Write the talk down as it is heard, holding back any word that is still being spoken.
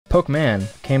Pokemon,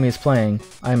 Kammy is playing.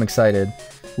 I'm excited.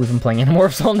 We've been playing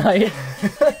Animorphs all night,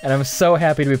 and I'm so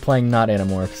happy to be playing not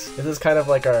Animorphs. This is kind of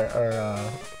like our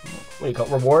what do you call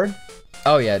it, reward?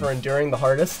 Oh yeah. For enduring the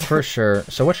hardest? For sure.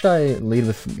 So what should I lead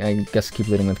with? I guess keep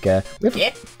leading with Ga. We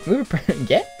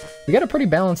got a pretty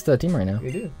balanced team right now.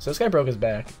 We do. So this guy broke his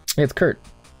back. Hey, it's Kurt.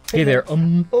 Hey there.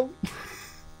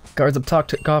 Guards up top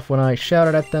took off when I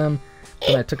shouted at them.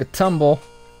 Then I took a tumble.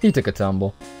 He took a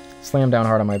tumble. Slammed down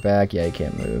hard on my back. Yeah, he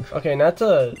can't move. Okay, not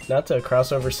to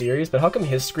crossover series, but how come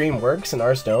his scream works and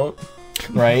ours don't?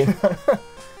 Right.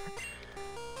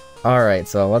 All right,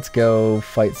 so let's go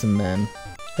fight some men.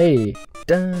 Hey,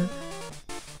 dun.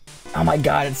 Oh my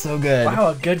God, it's so good.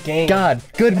 Wow, a good game. God,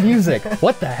 good music.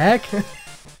 What the heck?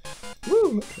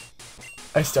 Woo.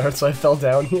 I started, so I fell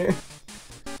down here.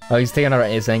 Oh, he's taking out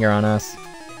his anger on us.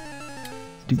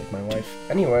 Like my wife.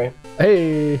 Anyway.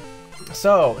 Hey.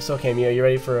 So Kammy, are you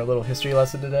ready for a little history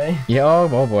lesson today? Yeah.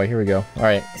 Oh boy, here we go. All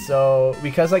right. So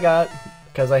because I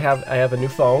have a new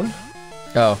phone.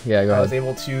 Oh yeah, go ahead. I was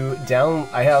able to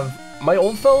I have my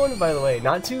old phone, by the way,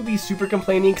 not to be super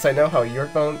complaining, because I know how your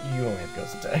phone, you only have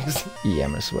ghost attacks. Yeah,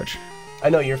 I'm gonna switch. I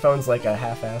know your phone's like a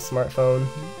half-ass smartphone.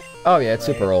 Oh yeah, it's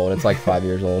super old. It's like 5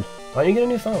 years old. Why don't you get a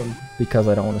new phone? Because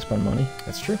I don't want to spend money.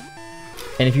 That's true.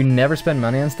 And if you never spend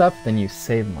money on stuff, then you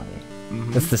save money.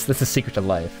 Mm-hmm. That's the secret to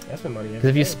life. I spend money. Because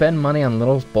if you spend money on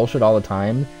little bullshit all the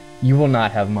time, you will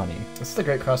not have money. This is a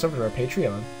great crossover to our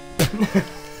Patreon.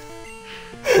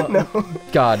 No.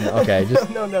 God, okay, just...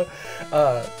 No.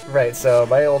 Right, so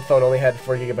my old phone only had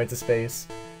 4 gigabytes of space,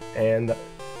 and,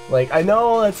 like, I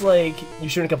know that's, like, you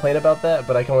shouldn't complain about that,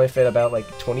 but I can only fit about, like,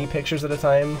 20 pictures at a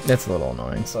time. That's a little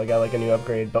annoying. So I got, like, a new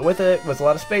upgrade. But with it was a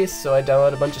lot of space, so I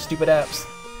downloaded a bunch of stupid apps.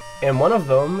 And one of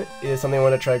them is something I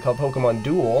want to try called Pokemon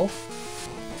Duel.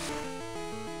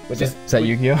 Which is that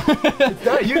Yu-Gi-Oh? It's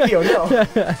not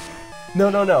Yu-Gi-Oh, no.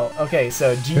 No. Okay,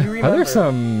 so do you remember... Are there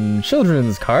some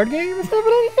children's card games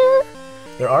happening here?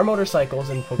 There are motorcycles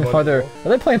in Pokemon Duel. Are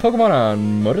they playing Pokemon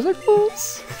on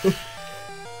motorcycles?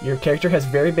 Your character has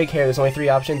very big hair. There's only 3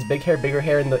 options: big hair, bigger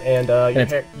hair, and your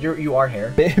hair. You are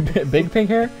hair. Big pink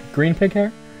hair, green pink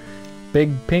hair,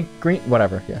 big pink green,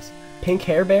 whatever. Yes. Pink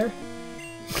hair bear.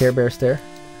 Care Bear stare.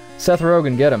 Seth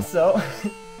Rogen, get him. So,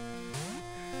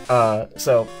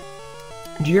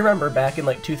 do you remember back in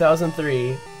like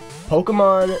 2003,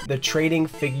 Pokemon the trading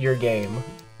figure game?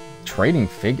 Trading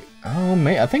figure? Oh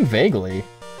man, I think vaguely.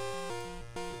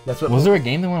 That's what. Was there a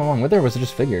game that went along with it, or was it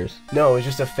just figures? No, it was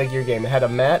just a figure game. It had a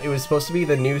mat. It was supposed to be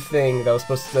the new thing that was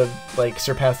supposed to like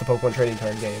surpass the Pokemon trading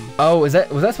card game. Oh, was that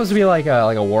supposed to be like a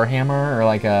Warhammer or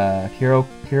like a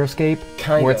Heroescape?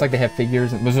 Kind where it's like they have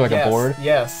figures. Was there like a board?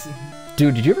 Yes.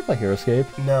 Dude, did you ever play Heroescape?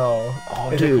 No. Oh,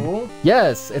 Is dude. it cool?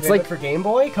 Yes, it's like for Game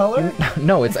Boy Color.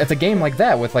 No, it's a game like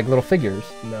that with like little figures.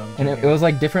 No. And it was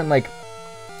like different like.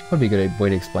 What would be a good way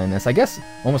to explain this? I guess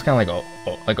almost kind of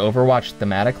like Overwatch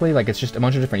thematically. Like it's just a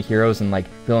bunch of different heroes and like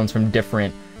villains from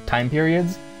different time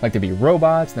periods. Like there'd be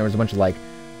robots, and there was a bunch of like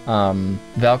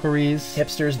Valkyries,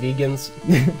 hipsters, vegans.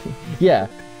 Yeah,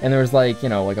 and there was like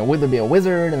there'd be a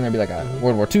wizard, and there'd be like a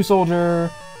World War II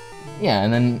soldier. Yeah,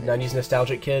 and then 90s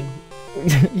nostalgic kid.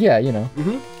 Yeah,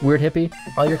 weird hippie.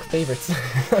 All your favorites.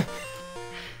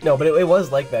 No, but it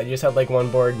was like that. You just had like one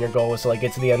board, and your goal was to like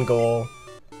get to the end goal.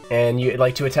 And you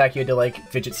to attack, you had to like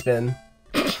fidget spin.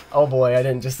 Oh boy, I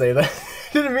didn't just say that.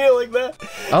 Didn't mean it like that.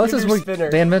 Oh, this is where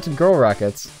they invented girl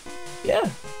rockets. Yeah.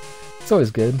 It's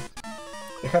always good.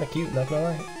 They're kind of cute, not gonna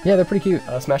lie. Yeah, they're pretty cute.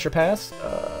 Smash or pass?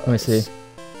 Let me see.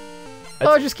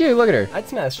 Oh, just cute. Look at her. I'd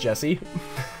smash Jessie.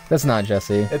 That's not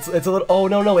Jessie. It's a little. Oh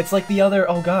no, it's like the other.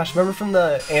 Oh gosh, remember from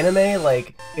the anime?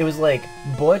 Like it was like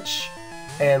Butch.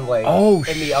 And like,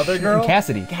 and the other girl,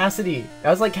 Cassidy. That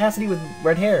was like Cassidy with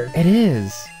red hair. It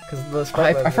is.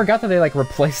 I forgot that they like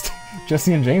replaced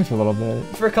Jesse and James for a little bit.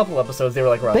 For a couple episodes, they were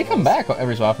like rivals. They come back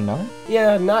every so often, don't they?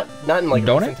 Yeah, not in like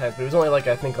recent times, but it was only like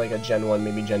I think like a Gen 1,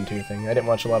 maybe Gen 2 thing. I didn't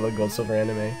watch a lot of the Gold Silver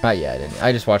anime. Yeah, I didn't.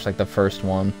 I just watched like the first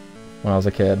one when I was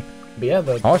a kid. But yeah,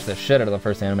 I watched the shit out of the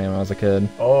first anime when I was a kid.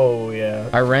 Oh yeah.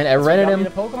 I rented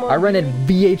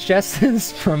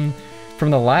VHSs from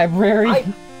the library. I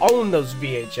own those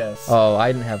VHS. Oh,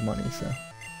 I didn't have money, so.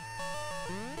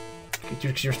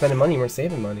 Because you're spending money, you weren't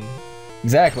saving money.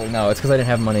 Exactly. No, it's because I didn't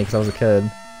have money because I was a kid.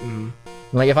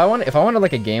 Like if I wanted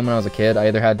like a game when I was a kid, I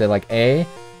either had to like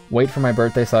wait for my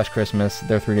birthday / Christmas.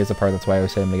 They're 3 days apart. That's why I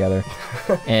always say them together.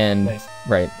 And nice.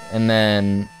 Right, and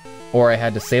then or I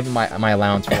had to save my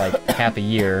allowance for like half a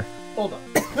year. Hold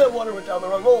on, that water went down the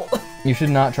wrong hole. You should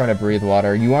not try to breathe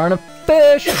water. You aren't a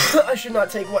fish. I should not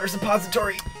take water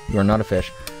suppository. You are not a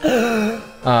fish.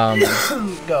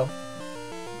 Go.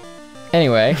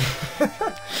 Anyway,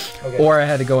 Okay. Or I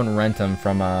had to go and rent them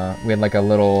from we had like a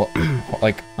little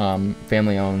like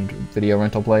family-owned video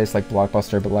rental place like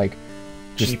Blockbuster, but like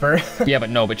just, cheaper. Yeah, but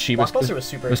no, but cheap. Blockbuster was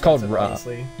super. It was called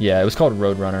honestly. yeah, it was called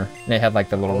Roadrunner, and it had like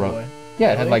the little boy.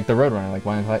 Yeah, it had like the Roadrunner, like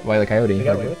Wile E. Coyote. They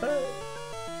got away with that?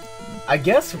 I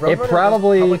guess Roadrunner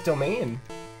probably was public domain.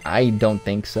 I don't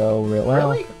think so.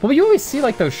 Really? Well, you always see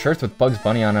like those shirts with Bugs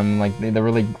Bunny on them, like the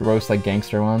really gross like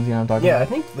gangster ones. You know what I'm talking Yeah, about?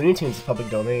 I think Looney Tunes is public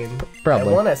domain.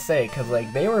 Probably. I want to say because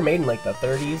like they were made in like the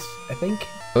 30s, I think.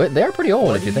 They are pretty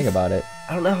old if you 40s? think about it.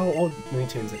 I don't know how old Looney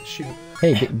Tunes is. Shoot.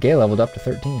 Hey, Gay leveled up to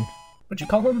 13. What'd you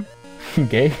call him?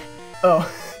 Gay?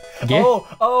 Oh. Gay?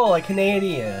 Oh, like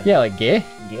Canadian. Yeah, like gay.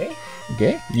 Gay?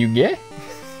 Gay? You gay?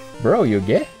 Bro, you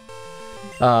gay?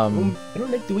 I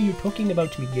don't like the way you're talking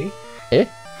about me, gay. Eh?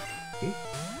 Gay?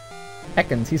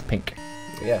 Ekans, he's pink.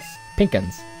 Yes.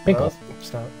 Pinkins. Pinkles.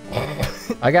 Stop.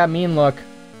 I got mean look.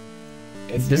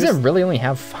 It's Does just- it really only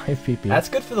have 5 PP? That's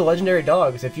good for the legendary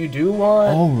dogs. If you do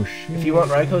want, Oh shit. if you want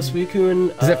Raiko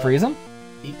Suicune, Does it freeze him?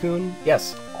 Ikun,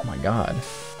 yes. Oh my god.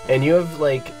 And you have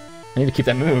like, I need to keep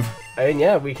that move. and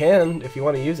yeah, we can if you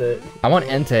want to use it. I want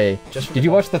Entei. Just for Did the you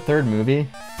dog. watch the 3rd movie?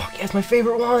 Fuck, yeah, it's my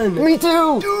favorite one. Me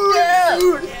too! Dude, Yeah!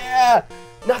 dude, Yeah!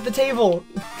 not the table.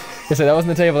 I said that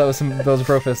wasn't the table, that was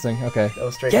pro fisting. Okay. That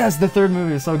was straight. Yes, the 3rd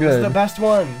movie is so This is good. the best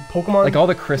one. Pokemon. Like all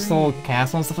the crystal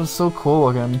castle and stuff was so cool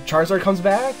looking. Charizard comes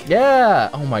back. Yeah!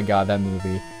 Oh my god, that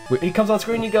movie. He comes on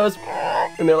screen. And he goes,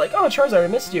 and they're like, "Oh, Charizard, I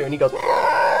missed you." And he goes,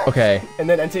 Okay, and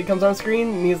then Entei comes on screen,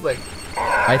 and he's like,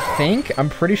 I'm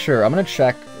pretty sure, I'm gonna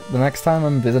check the next time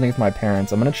I'm visiting with my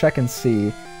parents, I'm gonna check and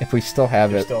see if we still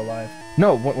have "You're it. still alive."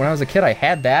 No, when I was a kid, I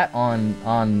had that on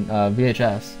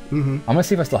VHS. Mm-hmm. I'm gonna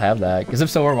see if I still have that, because if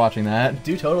so, we're watching that.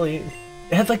 Dude, totally.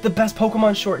 It had like the best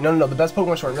Pokemon short. No, the best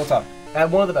Pokemon short. Real talk. It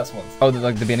had one of the best ones. Oh,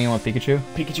 like the beginning one with Pikachu?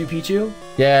 Pikachu, Pichu.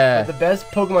 Yeah. The best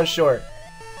Pokemon short.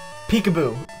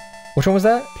 Peekaboo. Which one was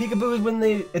that? Peekaboo is when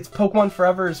it's Pokemon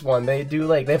Forever's one. They do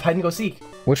like they have hide and go seek.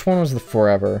 Which one was the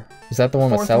Forever? Is that the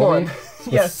one with Fourth Celebi? one.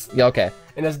 Yes. Yeah, okay.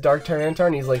 And that's Dark Tyranitar,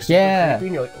 and he's like super Yeah. creepy,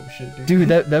 and you're like, oh shit, dude. Dude,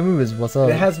 that movie is what's up.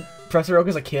 It has Professor Oak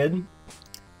as a kid.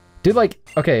 Dude, like,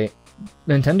 okay,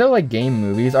 Nintendo, like, game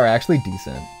movies are actually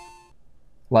decent.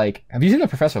 Like, have you seen the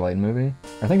Professor Layton movie?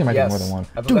 I think there might be more than one.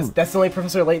 Dude, That's the only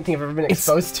Professor Layton thing I've ever been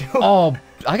exposed to. oh,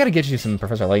 I gotta get you some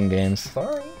Professor Layton games.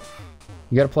 Sorry.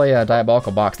 You gotta play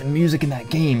Diabolical Box. The music in that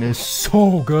game is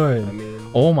so good. I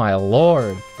mean, Oh my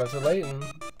lord. Professor Layton.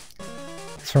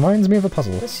 This reminds me of a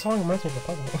puzzle. This song reminds me of a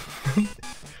puzzle.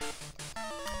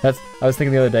 I was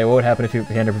thinking the other day, what would happen if you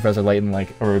handed Professor Layton, like,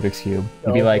 a Rubik's Cube?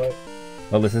 You'd be like,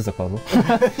 well, this is a puzzle.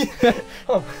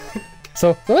 Oh.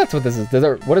 So that's what this is.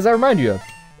 What does that remind you of?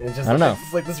 It's just, I don't know.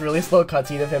 It's like this really slow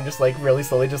cutscene of him just like really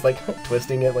slowly just like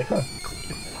twisting it like,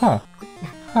 huh.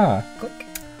 Huh. Click.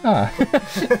 Huh.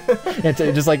 It's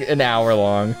just like an hour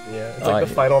long. Yeah, it's like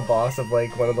the final boss of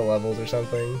like one of the levels or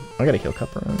something. I gotta kill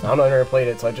Cup around. I don't know, I never played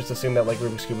it, so I just assumed that like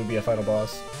Rubik's Cube would be a final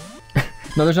boss.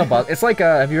 No, there's no boss. It's like,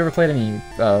 have you ever played any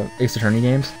Ace Attorney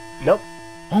games? Nope.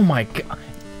 Oh my god.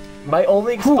 My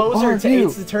only exposure to you?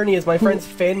 Ace Attorney is my friend's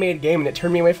fan-made game, and it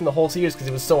turned me away from the whole series because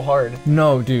it was so hard.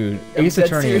 No, dude. I'm Ace dead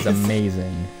Attorney is serious.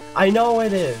 amazing. I know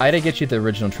it is. I had to get you the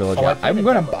original trilogy. Oh, I played I'm it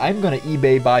gonna demo.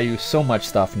 eBay buy you so much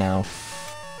stuff now.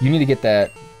 You need to get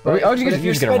that. But, Oh, you but can if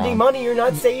you're just get a spending ROM. money, you're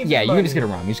not saving Yeah, you money. can just get a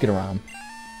ROM. You just get a ROM.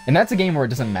 And that's a game where it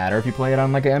doesn't matter if you play it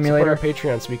on like an emulator. Support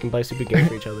our Patreon so we can buy stupid games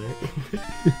for each other.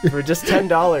 For just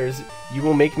 $10, you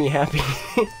will make me happy.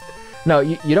 No,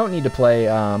 you don't need to play.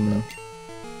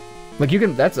 Like you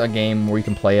can. That's a game where you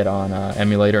can play it on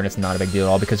emulator, and it's not a big deal at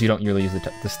all because you don't really use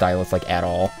the stylus like at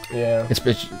all. Yeah. It's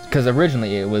because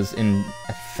originally it was in.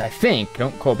 I think.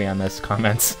 Don't quote me on this.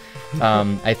 Comments.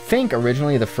 I think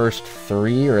originally the first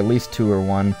 3 or at least 2 or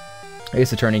 1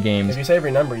 Ace Attorney games. If you say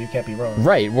every number, you can't be wrong.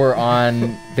 Right, were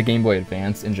on the Game Boy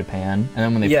Advance in Japan, and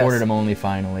then when they Yes. ported them only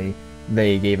finally,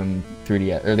 they gave him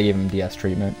 3DS or they gave him DS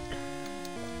treatment.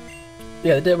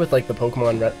 Yeah, they did with like the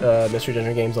Pokemon Mystery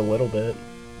Dungeon games a little bit.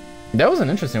 That was an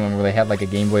interesting one where they had like a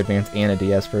Game Boy Advance and a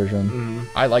DS version. Mm-hmm.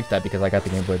 I liked that because I got the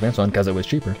Game Boy Advance one because it was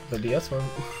cheaper. The DS one.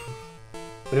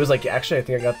 But it was like, actually, I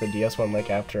think I got the DS one like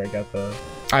after I got the...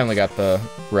 I only got the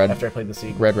After I played the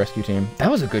sequel. Red Rescue Team. That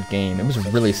was a good game. It was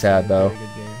really sad though. Very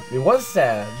good game. It was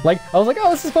sad. Like I was like,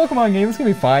 oh, this is a Pokemon game. It's gonna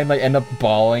be fine. Like end up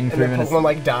bawling And 3 then minutes. Pokemon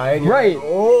like die and you're Right. like,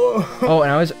 oh. Oh,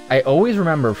 and I always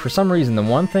remember for some reason the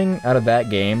one thing out of that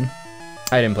game,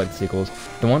 I didn't play the sequels.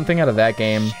 The one thing out of that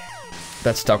game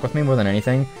that stuck with me more than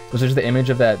anything was just the image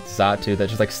of that Xatu that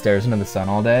just like stares into the sun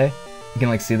all day. You can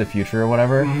like see the future or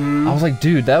whatever. Mhm. I was like,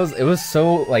 dude, it was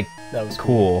so like That was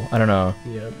cool. I don't know.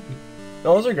 Yeah.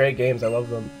 Those are great games. I love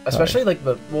them. Especially like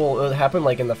it happened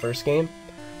like in the first game.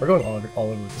 We're going all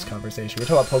over with this conversation. We're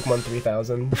talking about Pokemon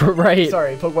 3000. Right.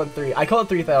 Sorry, Pokemon 3. I call it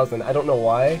 3000. I don't know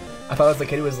why. I thought as a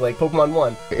kid it was like Pokemon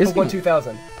 1, Pokemon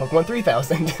 2000, Pokemon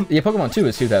 3000. Yeah, Pokemon 2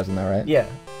 is 2000 though, right? Yeah,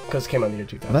 because it came out in the year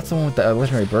 2000. Well, that's the one with the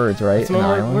legendary birds, right? That's the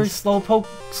one where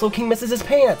Slowking misses his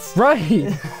pants.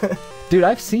 Right. Dude,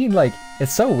 I've seen, like,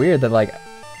 it's so weird that, like,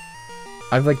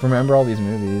 I, like, remember all these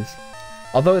movies.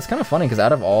 Although it's kind of funny, because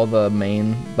out of all the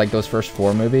main, like, those first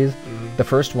 4 movies, the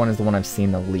first one is the one I've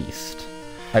seen the least.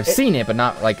 I've seen it, but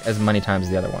not, like, as many times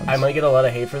as the other ones. I might get a lot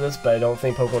of hate for this, but I don't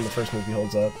think Pokemon the first movie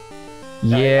holds up.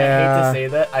 Yeah. I hate to say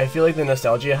that. I feel like the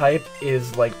nostalgia hype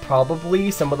is, like, probably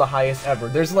some of the highest ever.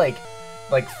 There's, like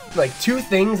 2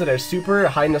 things that are super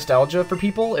high nostalgia for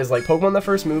people is, like, Pokemon the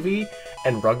first movie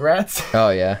and Rugrats.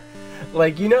 Oh, yeah.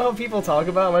 Like, you know how people talk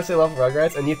about how much they love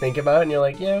Rugrats, and you think about it, and you're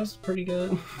like, yeah, it was pretty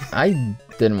good. I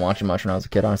didn't watch it much when I was a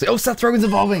kid, honestly. Oh, Seth Rogen's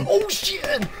evolving! Oh,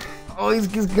 shit! Oh, he's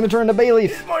gonna turn into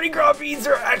Bayleaf! Mardi Gras beads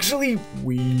are actually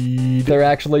weed. They're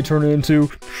actually turning into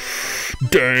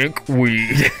dank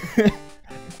weed.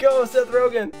 Go, Seth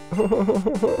Rogen! Oh,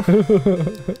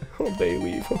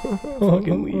 Bayleaf.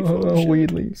 Fucking leaf. Oh,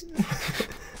 weed leaves.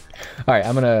 Alright,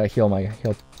 I'm gonna heal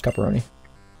Cupperoni.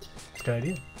 That's a good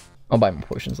idea. I'll buy more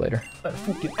potions later. A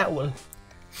fucking owl.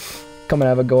 Come and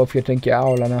have a go if you think you're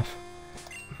owl enough.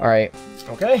 Alright.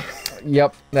 Okay.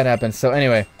 Yep, that happens. So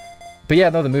anyway. But yeah,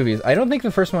 no, the movies. I don't think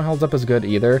the first one holds up as good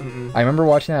either. I remember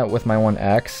watching that with my one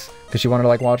ex, because she wanted to,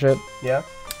 like, watch it. Yeah.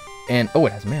 And, oh,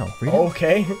 it has mail. Read it.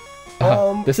 Okay.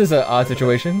 This is an odd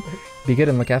situation. Be good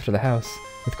and look after the house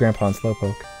with Grandpa and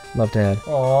Slowpoke. Love, Dad.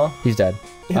 Aw. He's dead.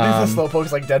 This is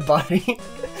Slowpoke's, like, dead body. You're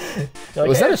like,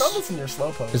 Was hey, that I found this in your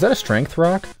Slowpoke. Is that a strength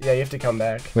rock? Yeah, you have to come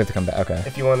back. We have to come back. Okay.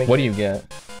 If you want to. What do you get?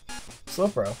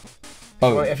 Slowbro.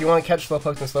 Oh. If you want to catch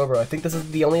Slowpoke and Slowbro, I think this is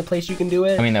the only place you can do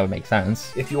it. I mean, that would make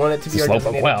sense. If you want it to be It's our a Slowpoke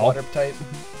designated well. water type.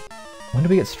 When do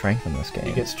we get strength in this game?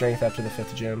 You get strength after the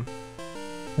 5th gym.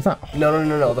 It's not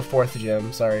No, the 4th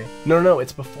gym, sorry. No,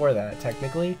 it's before that,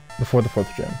 technically. before the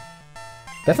 4th gym.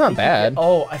 That's not bad.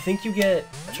 I think you get...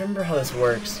 I don't remember how this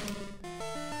works.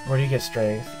 Where do you get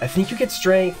strength? I think you get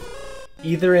strength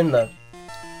either at the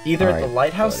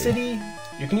Lighthouse City.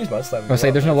 You can use Mud Slap. I was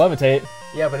say there's no levitate.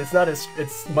 Yeah, but it's not as...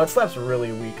 Mud Slap's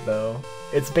really weak, though.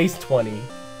 It's base 20.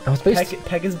 Oh, it's base...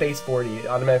 Peck is base 40. It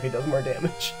automatically does more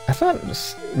damage. I thought...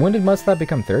 When did Mudslap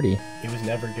become 30? It was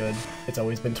never good. It's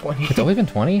always been 20. It's always been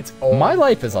 20? My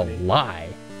life is 20. A lie.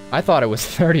 I thought it was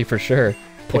 30 for sure.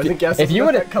 If you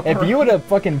would have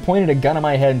fucking pointed a gun at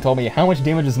my head and told me how much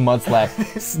damage does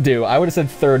Mudslap do, I would have said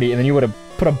 30, and then you would have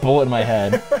put a bullet in my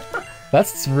head.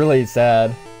 That's really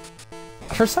sad.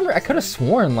 For some reason, I could have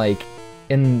sworn, like,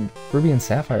 in Ruby and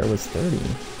Sapphire was 30.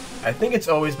 I think it's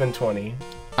always been 20.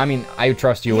 I mean, I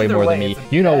trust you way more than me.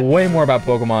 You know way more about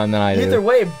Pokemon than I do. Either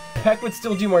way, Peck would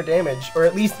still do more damage, or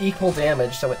at least equal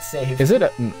damage, so it's safe. Is it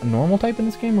a normal type in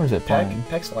this game, or is it flying?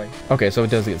 Peck's flying. Okay, so it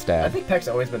does get stabbed. I think Peck's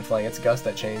always been flying. It's Gust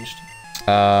that changed.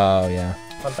 Oh, yeah.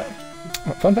 Fun fact.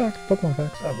 Fun fact. Pokemon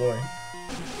facts. Oh, boy.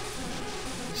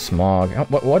 Smog.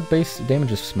 What base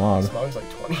damage is Smog? Smog's like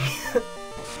 20.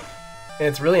 And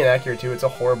it's really inaccurate, too. It's a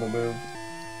horrible move.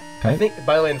 I think,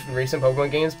 by the way, in recent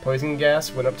Pokemon games, Poison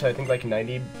Gas went up to, I think, like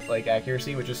 90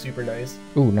 accuracy, which is super nice.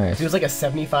 Ooh, nice. It was like a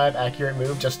 75 accurate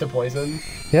move just to poison. Yeah,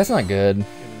 that's not good. It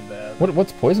was bad.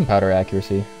 What's Poison Powder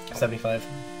accuracy? 75.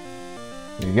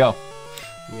 There you go.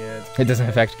 Yeah. It doesn't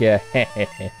affect yeah.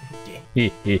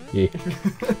 He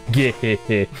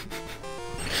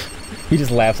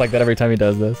just laughs like that every time he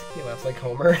does this. He laughs like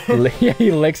Homer. Yeah,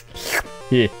 he licks.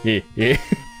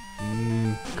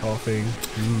 Coughing.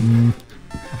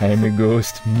 I am a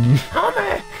ghost.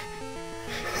 Homer!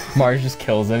 Mars just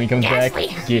kills him. He comes back.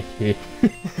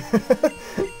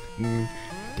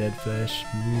 Dead flesh.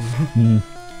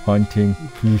 Hunting.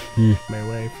 My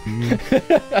wife.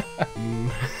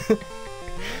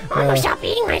 Homer, stop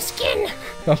eating my skin!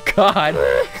 Oh God!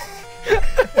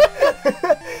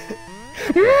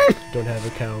 Don't have a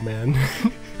cow, man.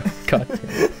 God.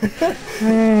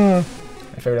 My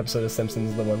favorite episode of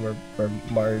Simpsons is the one where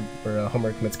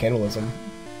Homer commits cannibalism.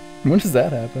 When does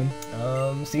that happen?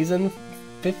 Season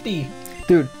 50.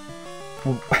 Dude,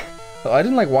 I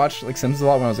didn't watch Simpsons a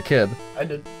lot when I was a kid. I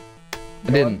did. I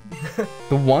didn't.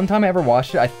 The one time I ever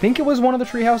watched it, I think it was one of the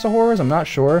Treehouse of Horrors. I'm not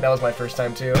sure. That was my first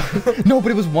time too. No, but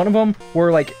it was one of them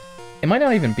where it might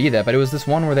not even be that, but it was this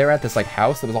one where they were at this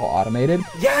house that was all automated.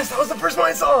 Yes, that was the first one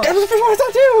I saw. That was the first one I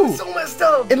saw too. So messed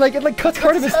up. It cuts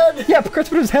part of his head. Yeah, cuts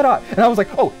part of his head off, and I was like,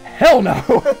 oh hell no!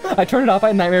 I turned it off. I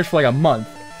had nightmares for a month.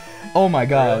 Oh my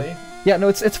God. Really? Yeah, no,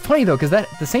 it's funny though, because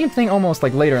the same thing almost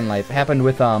later in life happened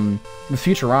with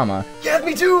Futurama. Yeah,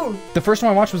 me too. The first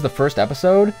one I watched was the first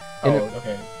episode. Oh,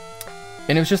 okay.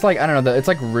 And it was just like, I don't know, it's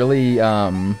like really,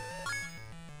 14.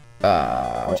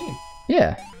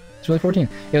 yeah, it's really 14.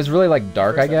 It was really like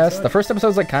dark, I guess. The first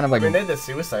episode's like kind of like... I mean, they had the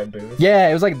suicide booth. Yeah,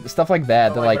 it was like stuff like that.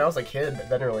 But, That, like, when I was a kid, that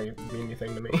didn't really mean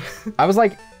anything to me. I was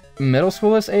like middle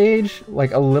schoolish age,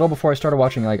 like a little before I started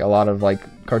watching like a lot of like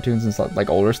cartoons and stuff, like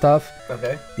older stuff.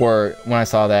 Okay. Where when I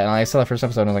saw that, and I saw the first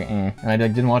episode, and I was like, and I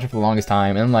like, didn't watch it for the longest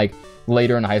time. And then like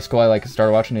later in high school, I like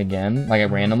started watching it again, like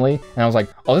randomly, and I was like,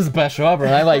 oh, this is the best show ever.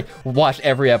 And I like watched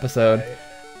every episode.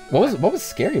 Right. What was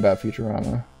scary about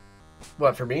Futurama?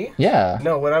 What, for me? Yeah.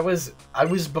 No, when I was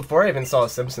before I even saw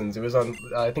Simpsons. It was on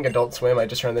I think Adult Swim. I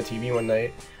just turned on the TV one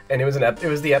night, and it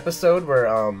was the episode where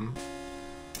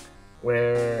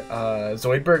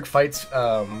Zoidberg fights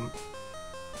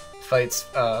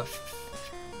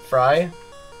Fry,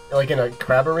 like in a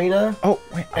crab arena. Oh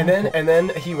wait. And then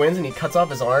he wins and he cuts off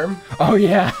his arm. Oh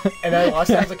yeah. And I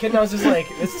watched it as a kid and I was just like,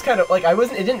 this is kind of like,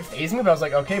 it didn't faze me, but I was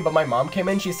like, okay. But my mom came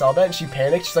in, she saw that and she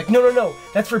panicked. She's like, no,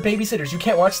 that's for babysitters. You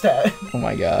can't watch that. Oh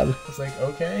my god. I was like,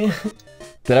 okay.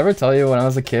 Did I ever tell you when I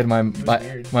was a kid, my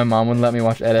weird. mom wouldn't let me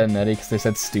watch Ed, Edd n Eddy because they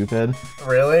said stupid?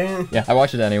 Really? Yeah, I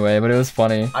watched it anyway, but it was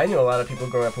funny. I knew a lot of people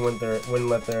growing up who wouldn't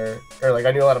let their, or like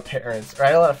I knew a lot of parents, or I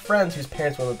had a lot of friends whose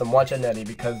parents wouldn't let them watch Ed, Edd n Eddy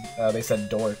because they said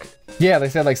dork. Yeah, they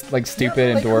said like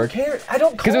stupid and dork. Who cares? I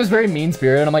don't. Because it was very mean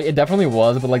spirited. I'm like, it definitely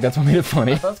was, but like that's what made it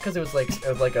funny. I thought it's because it was like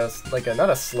a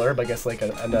not a slur, but I guess like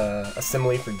a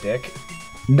simile for dick.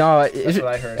 No, That's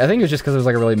what I heard. I think it was just because it was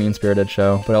like a really mean spirited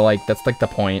show, but like that's like the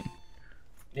point.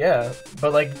 Yeah,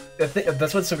 but like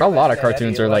that's what's so good. A lot of about Ed,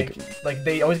 cartoons Eddy, are like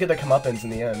they always get their comeuppance in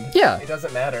the end. Yeah. It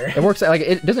doesn't matter. It works like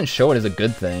it doesn't show it as a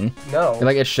good thing. No.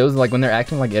 Like it shows like when they're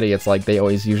acting like idiots, like they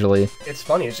always usually. It's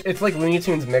funny. It's like Looney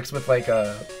Tunes mixed with like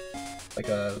a I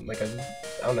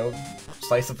don't know,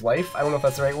 slice of life. I don't know if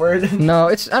that's the right word. No,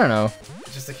 I don't know.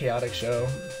 It's just a chaotic show.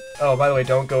 Oh, by the way,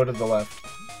 don't go to the left.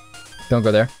 Don't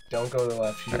go there. Don't go to the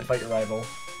left. You should fight your rival.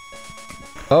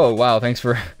 Oh wow, thanks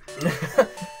for.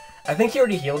 I think he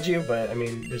already healed you, but I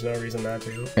mean, there's no reason not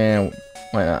to. And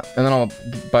why not? And then I'll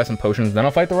buy some potions. Then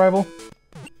I'll fight the rival.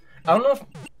 I don't know if.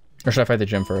 Or should I fight the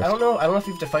gym first? I don't know if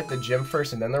you have to fight the gym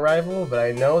first and then the rival, but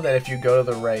I know that if you go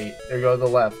to the right or go to the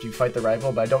left, you fight the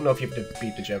rival. But I don't know if you have to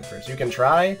beat the gym first. You can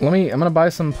try. I'm gonna buy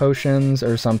some potions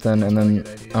or something, and then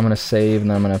I'm gonna save, and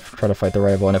then I'm gonna try to fight the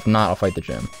rival. And if not, I'll fight the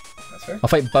gym. That's fair. I'll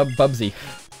fight Bubsy.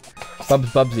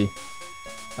 Bubsy.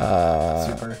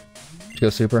 Super. Go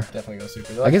super. Definitely go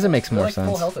super. I guess it makes more like sense.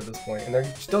 Full health at this point, and they're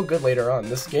still good later on.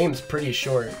 This game's pretty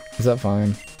short. Is that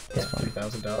fine? Yeah, That's fine.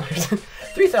 $3,000.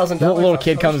 $3,000. Little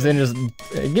kid comes in, just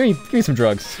give me some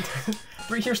drugs.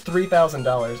 Here's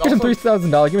 $3,000. Here's some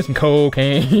 $3,000. Give me some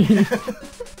cocaine.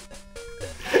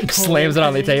 Slams it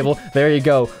on the table. There you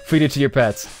go. Feed it to your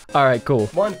pets. All right,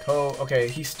 cool. Okay,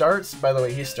 he starts. By the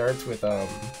way, he starts with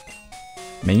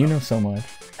Man, you know so much.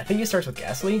 I think he starts with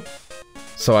Ghastly.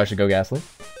 So I should go Ghastly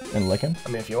and lick him. I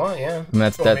mean, if you want, yeah. And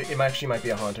that's that. It actually might be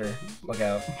a Haunter. Look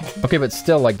out. Okay, but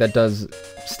still, like that does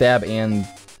stab and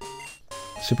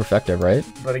super effective, right?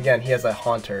 But again, he has a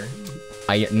Haunter.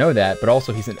 I know that, but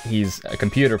also he's a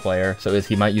computer player, so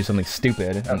he might use something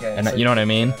stupid. Okay, and so you know what I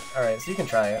mean? All right, so you can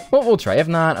try it. Well, we'll try. If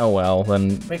not, oh well.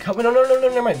 Then. Wait, no,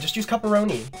 never mind. Just use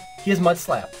Cuparoni. He has Mud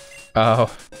Slap.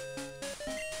 Oh.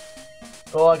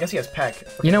 Well, I guess he has Peck.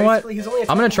 Okay, You know what? he's only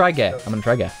I'm gonna try Gay. I'm gonna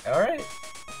try Gay. All right.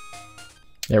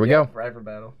 There we go. Rival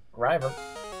battle. Rival.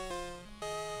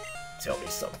 Tell me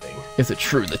something. Is it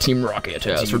true the Team Rocket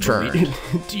has returned?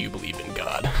 Do you believe in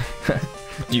God?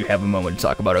 Do you have a moment to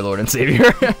talk about our Lord and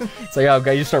Savior? It's like, oh,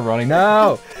 okay, you start running.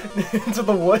 No! Into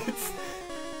the woods.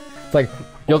 It's like,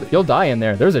 you'll die in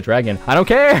there. There's a dragon. I don't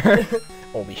care!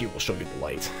 Only he will show you the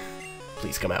light.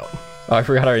 Please come out. Oh, I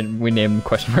forgot we named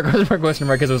question mark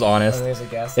because it was honest. Oh, there's a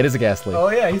gas. It is a Ghastly. Oh,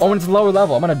 yeah. Oh, and it's lower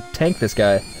level. I'm gonna tank this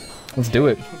guy. Let's do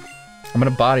it. I'm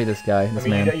gonna body this guy, this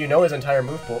man. You know his entire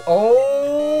move pool.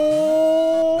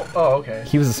 Oh! Oh, okay.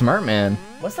 He was a smart man.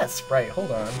 What's that sprite?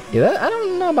 Hold on. Yeah, I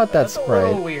don't know about that That's sprite. a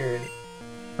little weird.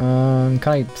 Can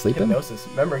I sleep him? Hypnosis.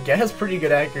 Remember, Get has pretty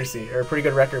good accuracy, or a pretty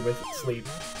good record with sleep.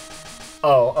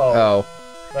 Oh. Oh.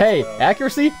 Hey,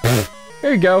 accuracy?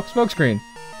 There you go, smokescreen.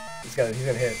 He's gonna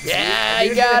hit. Yeah,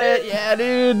 you got it. Yeah,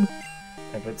 dude.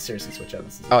 Yeah, but seriously, switch out.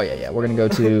 This is Oh yeah. We're gonna go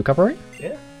to Cuparoni.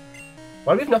 Yeah.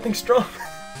 Why do we have nothing strong?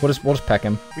 We'll just peck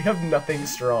him. We have nothing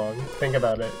strong. Think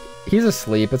about it. He's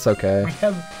asleep. It's okay. We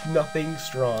have nothing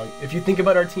strong. If you think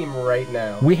about our team right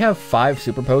now. We have 5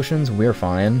 super potions. We're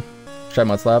fine. Try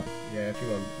Mud Slap. Yeah, if you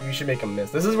want, you should make them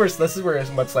miss. This is where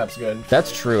Mud Slap's good.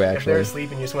 That's true, If they're actually. asleep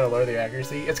and you just want to lower their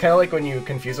accuracy, it's kind of like when you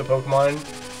confuse a Pokemon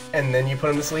and then you put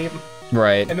them to sleep,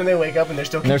 Right. and then they wake up and they're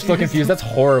still confused. And they're still confused. That's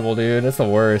horrible, dude. That's the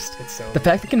worst. It's so The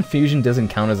fact that confusion doesn't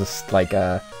count as a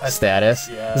status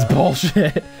yeah. is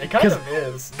bullshit. It kind of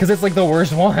is. Because it's like the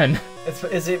worst one.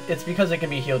 It's because it can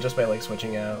be healed just by like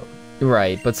switching out.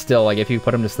 Right, but still, like if you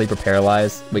put them to sleep or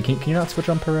paralyzed, wait, can you not switch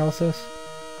on paralysis?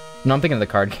 No, I'm thinking of the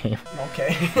card game.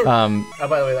 Okay. Oh,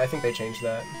 by the way, I think they changed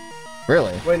that.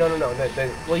 Really? Wait, no.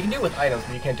 Well, you can do it with items,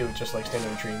 but you can't do it just like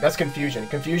standing retreat. That's confusion.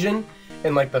 Confusion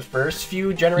in like the first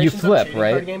few generations You flip, of the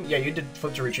right? card game. Yeah, you did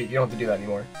flip to retreat. You don't have to do that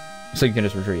anymore. So you can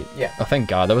just retreat? Yeah. Oh, thank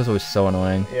God. That was always so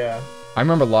annoying. Yeah. I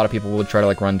remember a lot of people would try to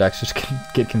like run decks just to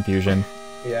get confusion.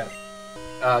 Yeah.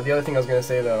 The other thing I was gonna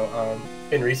say though,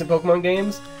 in recent Pokemon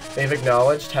games, they've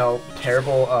acknowledged how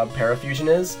terrible Parafusion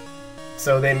is,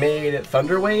 so they made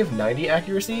Thunder Wave 90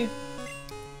 accuracy,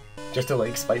 just to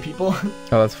like spite people.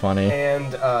 Oh, that's funny.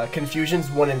 And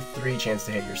Confusion's 1 in 3 chance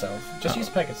to hit yourself. Just use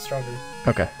Peck, it's stronger.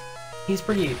 Okay. He's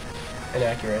pretty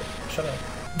inaccurate. Shut up.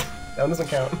 That one doesn't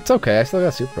count. It's okay. I still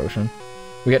got Super Potion.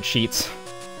 We got Sheets.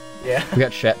 Yeah. We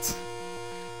got Shets.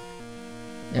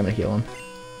 Yeah, I'm gonna heal him.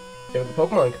 Yeah, the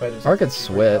Pokemon competitive Or I could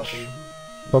scene is pretty switch.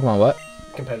 healthy. Pokemon what?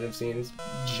 Competitive scene is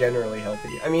generally healthy.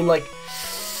 I mean, like,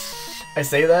 I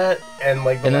say that, and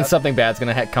like, And then something bad's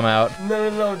gonna come out.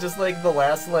 No, just like the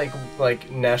last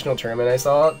like national tournament I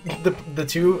saw, the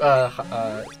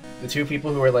two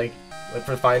people who were like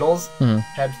for finals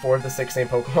had 4 of the 6 same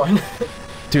Pokemon.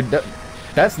 Dude,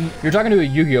 that's you're talking to a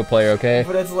Yu-Gi-Oh player, okay?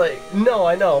 But it's like, no,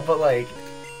 I know, but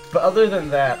other than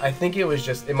that, I think it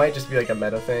might just be like a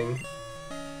meta thing.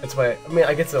 That's why, I mean,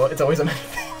 I guess it's always a meta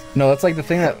thing. No, that's like the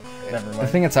thing that Never mind. the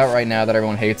thing that's out right now that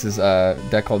everyone hates is a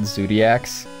deck called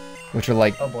Zodiacs, which are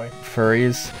like Oh boy.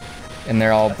 furries, and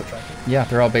they're all That's attractive. yeah,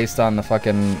 they're all based on the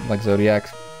fucking like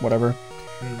Zodiacs, whatever.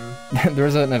 Mhm. There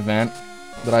was an event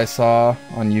that I saw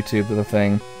on YouTube with a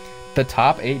thing. The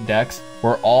top 8 decks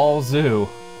were all Zoo,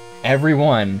 every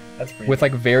one, That's pretty with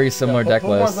like very similar deck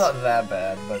Pokemon's lists. not that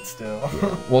bad, but still.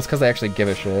 Well, it's because they actually give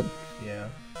a shit. Yeah.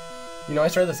 You know, I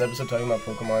started this episode talking about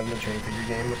Pokemon, the trading figure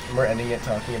game, and we're ending it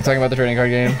talking about... Talking about the trading card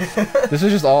game. This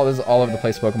is all over the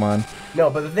place Pokemon. No,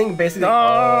 but the thing basically... No!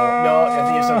 Oh, no, I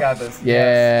think you still got this.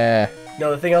 Yeah. Yes. No,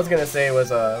 the thing I was gonna say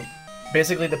was,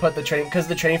 basically to put the trading... Because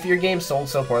the trading figure game sold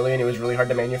so poorly and it was really hard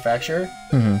to manufacture,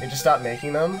 Mm-hmm. they just stopped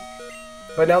making them.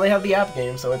 But now they have the app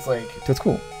game, so it's like... That's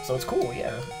cool. So it's cool,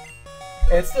 yeah.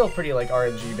 And it's still pretty, like,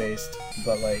 RNG based,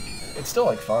 but, like, it's still,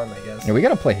 like, fun, I guess. Yeah, we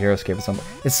gotta play Heroescape at some point.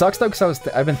 It sucks though, because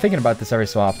I've been thinking about this every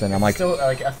so often. I'm like, Still,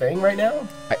 like, a thing right now?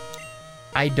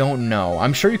 I don't know.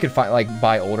 I'm sure you could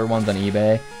buy older ones on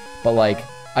eBay, but like,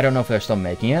 I don't know if they're still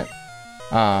making it.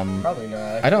 Probably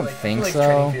not. I don't feel think like so.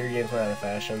 Trading figure games went out of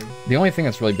fashion. The only thing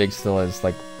that's really big still is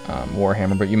like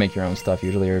Warhammer, but you make your own stuff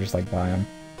usually, or just like buy them.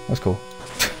 That's cool.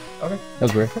 Okay. That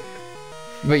was weird.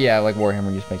 But yeah, like Warhammer,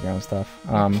 you just make your own stuff.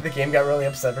 The game got really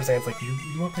upset for saying it's like,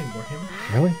 you want to play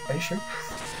Warhammer? Really? Are you sure?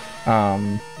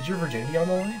 Um, Is your virginity on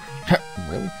the line?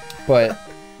 really? But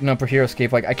no, for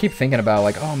Heroescape, like I keep thinking about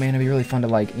like, oh man, it'd be really fun to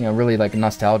like, you know, really like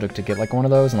nostalgic to get like one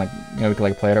of those and like, you know, we could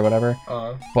like play it or whatever.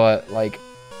 But like,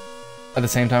 at the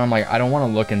same time, I'm like, I don't want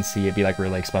to look and see it be like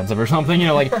really expensive or something, you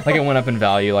know, like like it went up in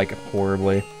value like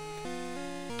horribly.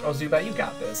 Oh, Zubat, you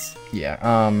got this. Yeah,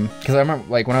 because I remember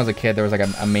like when I was a kid, there was like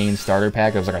a main starter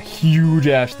pack. It was like a huge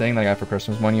ass thing that I got for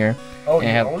Christmas one year. Oh, And you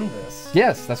it had- own this.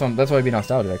 Yes, that's why it'd be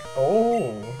nostalgic.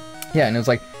 Oh. Yeah, and it was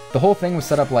like the whole thing was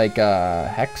set up like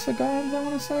hexagons, I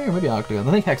want to say, or maybe octagons.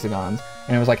 I think hexagons,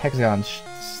 and it was like hexagons,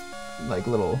 like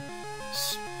little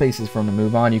spaces for them to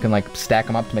move on. You can like stack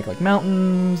them up to make like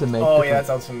mountains and make. Oh, yeah, that different-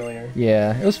 sounds familiar.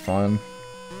 Yeah, it was fun.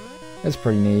 It was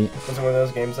pretty neat. Was it one of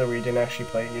those games though where you didn't actually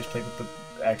play it, and you just played with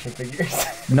the action figures?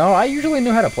 No, I usually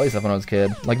knew how to play stuff when I was a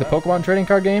kid. Like the Pokemon trading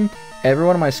card game,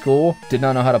 everyone in my school did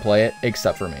not know how to play it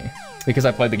except for me, because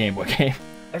I played the Game Boy game.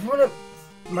 Everyone at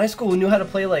my school knew how to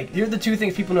play, like, here are the 2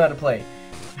 things people knew how to play.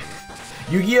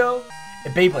 Yu-Gi-Oh!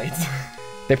 And Beyblades.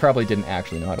 They probably didn't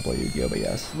actually know how to play Yu-Gi-Oh, but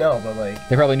yes. No, but like...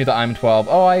 They probably knew the I'm 12.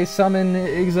 Oh, I summon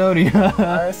Exodia.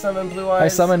 I summon Blue Eyes. I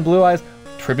summon Blue Eyes.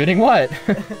 Tributing what?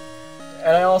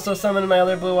 And I also summoned my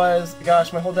other Blue Eyes.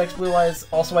 Gosh, my whole deck's Blue Eyes.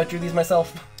 Also, I drew these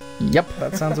myself. Yep,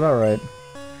 that sounds about right.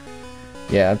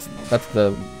 Yeah, that's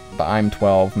the I'm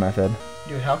 12 method.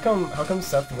 Dude, how come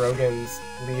Seth Rogen's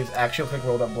leaves actually look like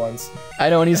rolled up blunts? I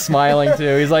know, and he's smiling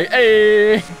too. He's like,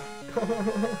 hey!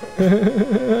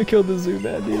 I killed the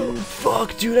Zubat, dude.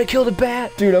 Fuck, dude, I killed a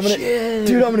bat. Dude, I'm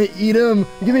gonna eat him.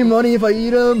 Give me money if I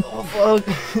eat him. Oh,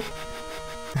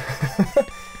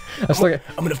 fuck.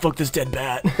 I'm gonna fuck this dead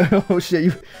bat. Oh shit,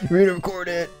 you're gonna record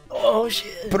it. Oh,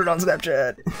 shit. Put it on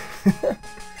Snapchat.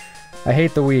 I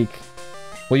hate the week.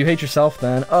 Well, you hate yourself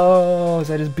then. Oh, I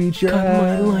just beat your Cut my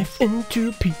ass. life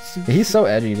into pieces. He's so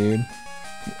edgy, dude.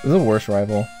 He's the worst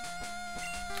rival.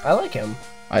 I like him.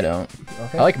 I don't.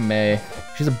 Okay. I like May.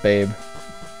 She's a babe.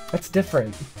 That's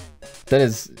different. That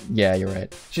is, yeah, you're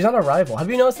right. She's not a rival. Have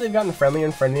you noticed they've gotten friendlier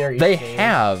and friendlier each They game?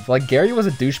 have. Like, Gary was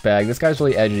a douchebag. This guy's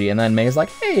really edgy. And then May's like,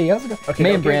 hey, how's it going? Okay, May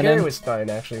no, and Brandon. Gary was fine,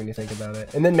 actually, when you think about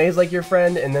it. And then May's like your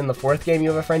friend, and then the 4th game you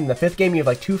have a friend, and the 5th game you have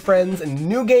like 2 friends, and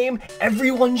new game,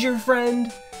 everyone's your friend.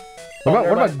 What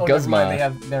about Never Guzma? mind, they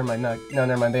have, never mind, no,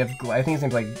 never mind, they have, I think his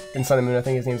name's like, in Sun and Moon, I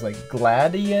think his name's like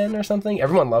Gladian or something.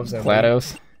 Everyone loves him.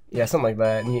 GLaDOS? Yeah, something like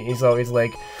that. And he's always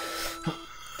like,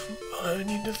 I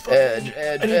need to fucking,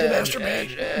 I need to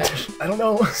masturbate. I don't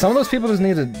know. Some of those people just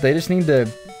need to, they just need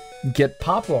to get,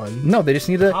 Pop one. no, they just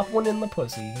need to, Pop one in the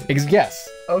pussy. yes.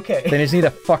 Okay. They just need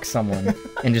to fuck someone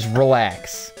and just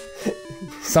relax.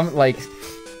 Some, like,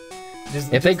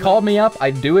 if they called me up,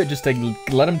 I'd do it just to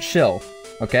let them chill,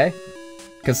 okay?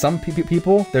 Because some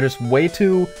people, they're just way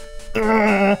too,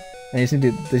 and they just need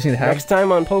to have, Next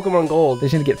time on Pokemon Gold, they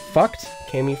just need to get fucked,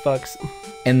 Kammy fucks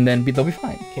and then they'll be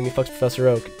fine. Kammy fucks Professor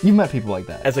Oak. You've met people like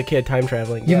that. As a kid, time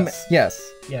traveling. Yes. Yes.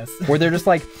 Where they're just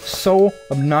like so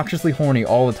obnoxiously horny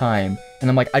all the time. And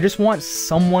I'm like, I just want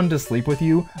someone to sleep with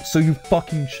you so you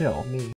fucking chill. Me.